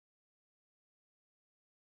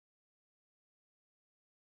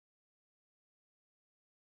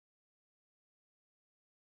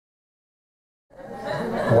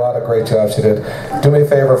What a great job she did. Do me a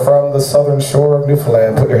favor, from the southern shore of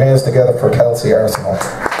Newfoundland, put your hands together for Kelsey Arsenault.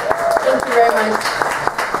 Thank you very much.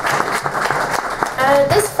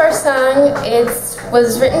 This first song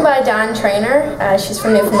was written by Dawn Trainer. She's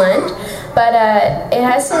from Newfoundland, but it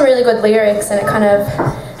has some really good lyrics, and it kind of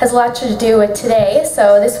has a lot to do with today.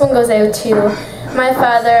 So this one goes out to my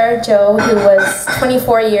father, Joe, who was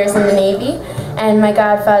 24 years in the Navy, and my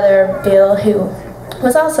godfather, Bill, who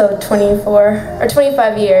was also 24 or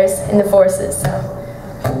 25 years in the forces. So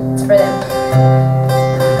it's for them.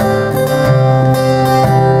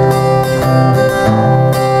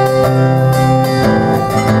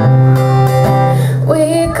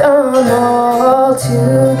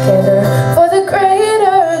 Together for the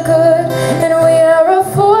greater good, and we are a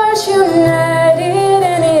force united,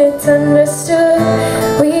 and it's understood.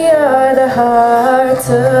 We are the hearts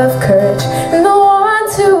of courage, and the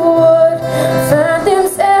ones who would find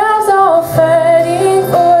themselves all fighting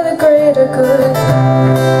for the greater good.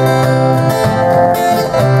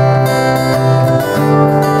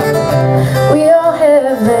 We all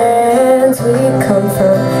have lands we come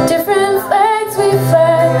from, different flags we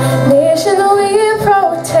fly, nation that we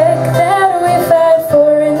protect, that we fight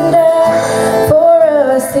for and die. For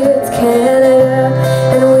us it's Canada,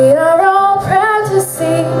 and we are all proud to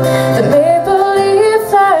see the maple leaf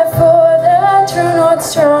fly for the true north,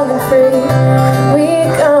 strong and free. We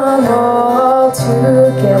come all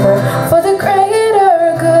together for the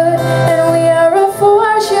greater good, and we are a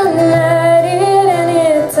force united, and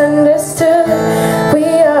it's understood. We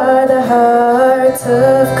are the hearts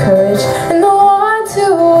of courage, and the ones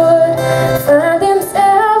who would find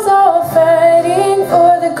themselves all fighting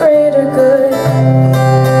for the greater good.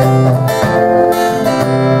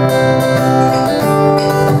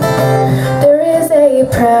 There is a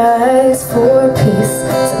price for peace.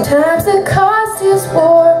 Sometimes the cost is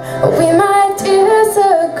war, but we might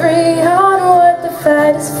disagree on what the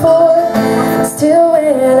fight is for. Still,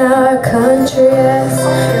 when our country asks,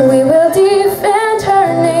 we will defend her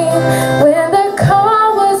name. When the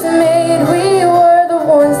call was made, we were the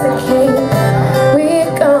ones that came. We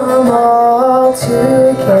come all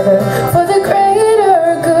together for the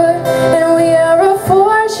greater good, and we are a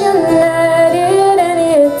force united, and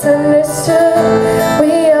it's understood.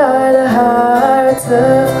 We are the hearts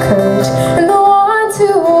of courage, and the ones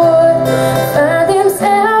who would find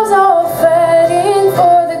themselves all fighting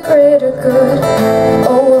for the greater good.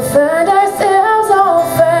 Oh, we'll find ourselves all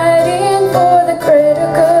fighting for the greater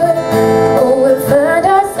good. Oh, we'll find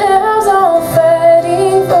ourselves all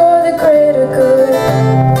fighting for the greater good.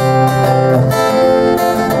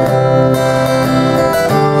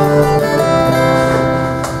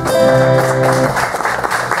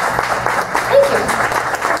 Thank you.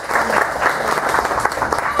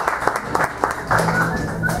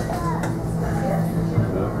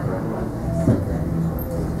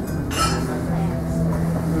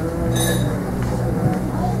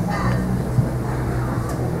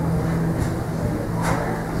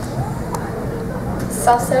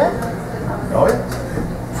 Salsa. Oh, yeah.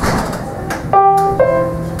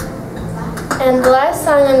 And the last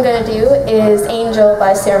song I'm going to do is Angel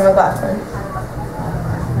by Sarah McLachlan.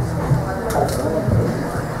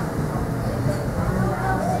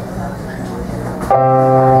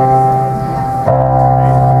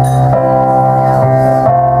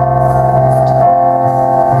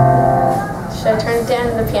 Should I turn it down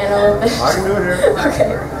to the piano a little bit? I can do it here.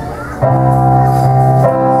 Okay.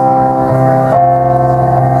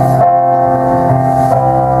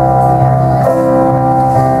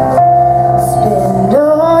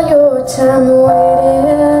 I'm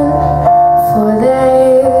waiting for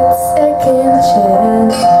that second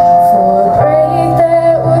chance, for a break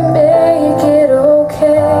that would make it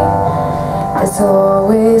okay. There's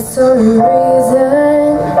always some reason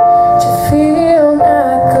to feel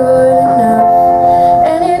not good enough,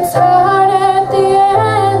 and it's hard at the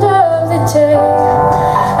end of the day.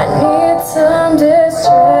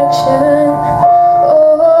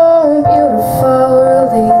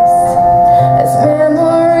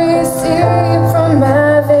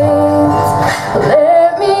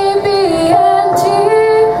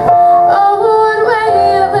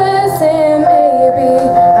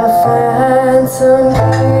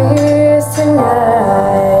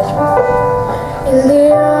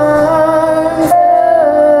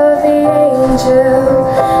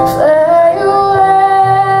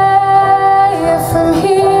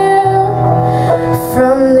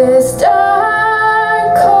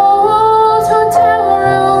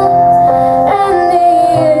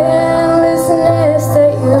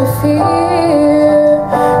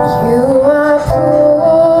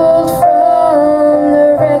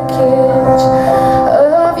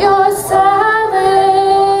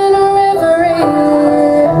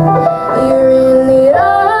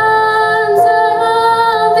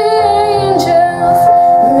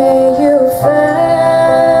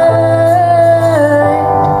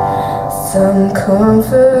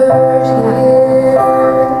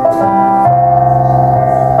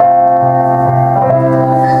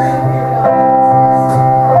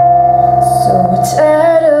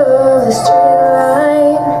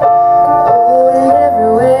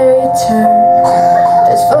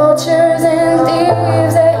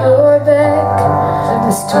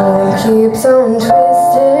 keeps on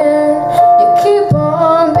twisting. You keep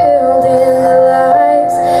on building the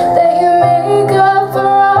lives that you make up for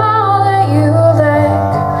all that you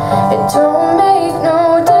lack. It don't make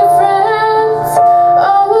no difference.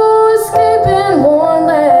 Oh, escaping one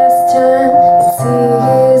last time. It's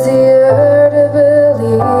easier to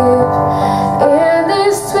believe in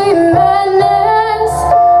this sweet madness.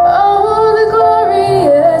 Oh, the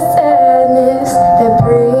glorious sadness that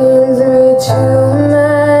brings me to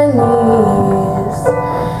my knees.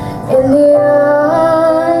 In the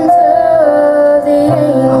arms of the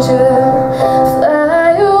angel,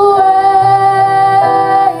 fly away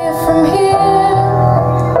from here,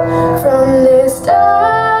 from this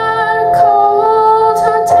dark, cold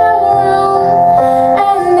hotel room,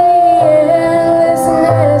 and the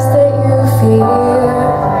endlessness that you fear.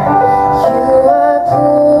 You are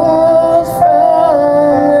pulled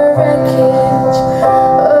from the wreckage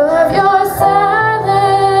of your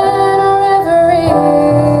silent reverie.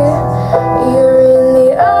 You're in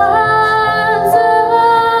the arms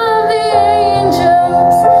of the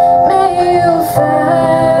angels. May you find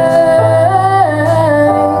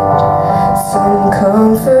some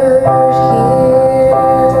comfort here.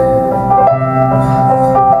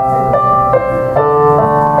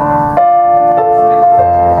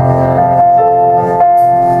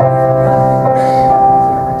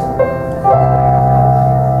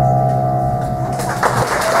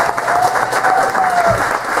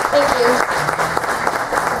 Thank you.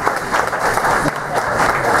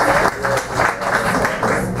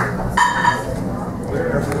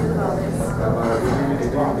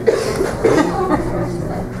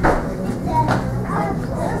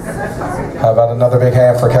 How about another big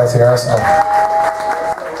hand for Kelsey Arsenault?